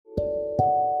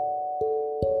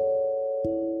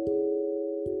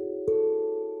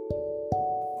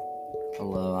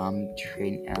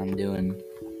I'm doing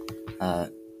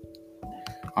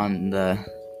on the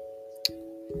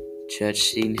church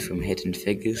scene from Hidden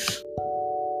Figures.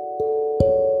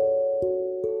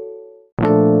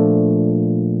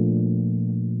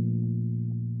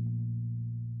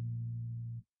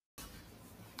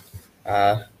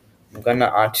 I'm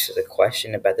gonna answer the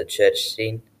question about the church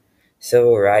scene.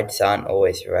 Civil rights aren't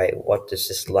always right. What does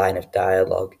this line of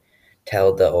dialogue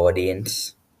tell the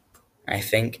audience? I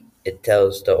think it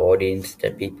tells the audience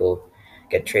that people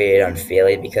get treated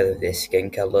unfairly because of their skin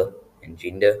color and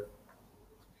gender.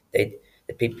 They,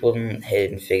 the people in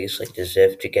Hidden Figures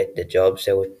deserve to get the jobs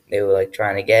they were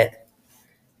trying to get,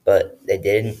 but they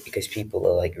didn't because people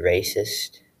are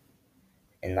racist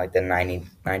in the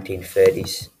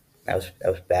 1930s. That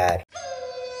was bad.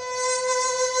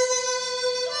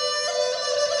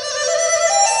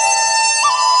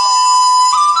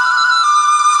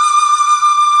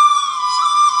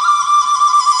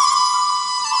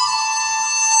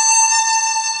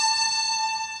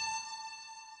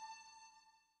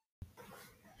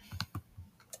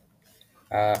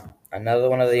 Another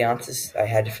one of the answers I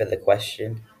had for the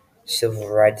question, civil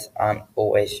rights aren't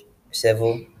always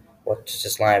civil. What does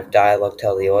this line of dialogue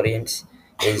tell the audience?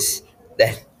 Is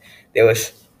that there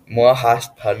was more harsh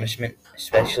punishment,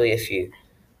 especially if you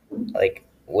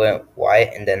weren't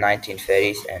white in the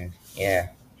 1930s, and yeah.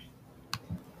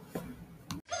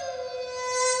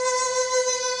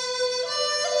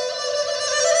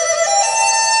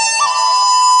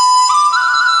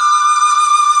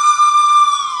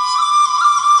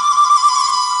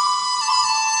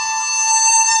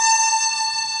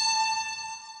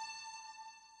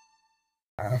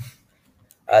 Um,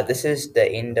 this is the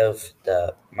end of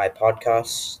the my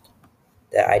podcast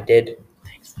that I did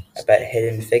about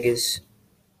Hidden Figures.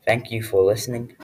 Thank you for listening.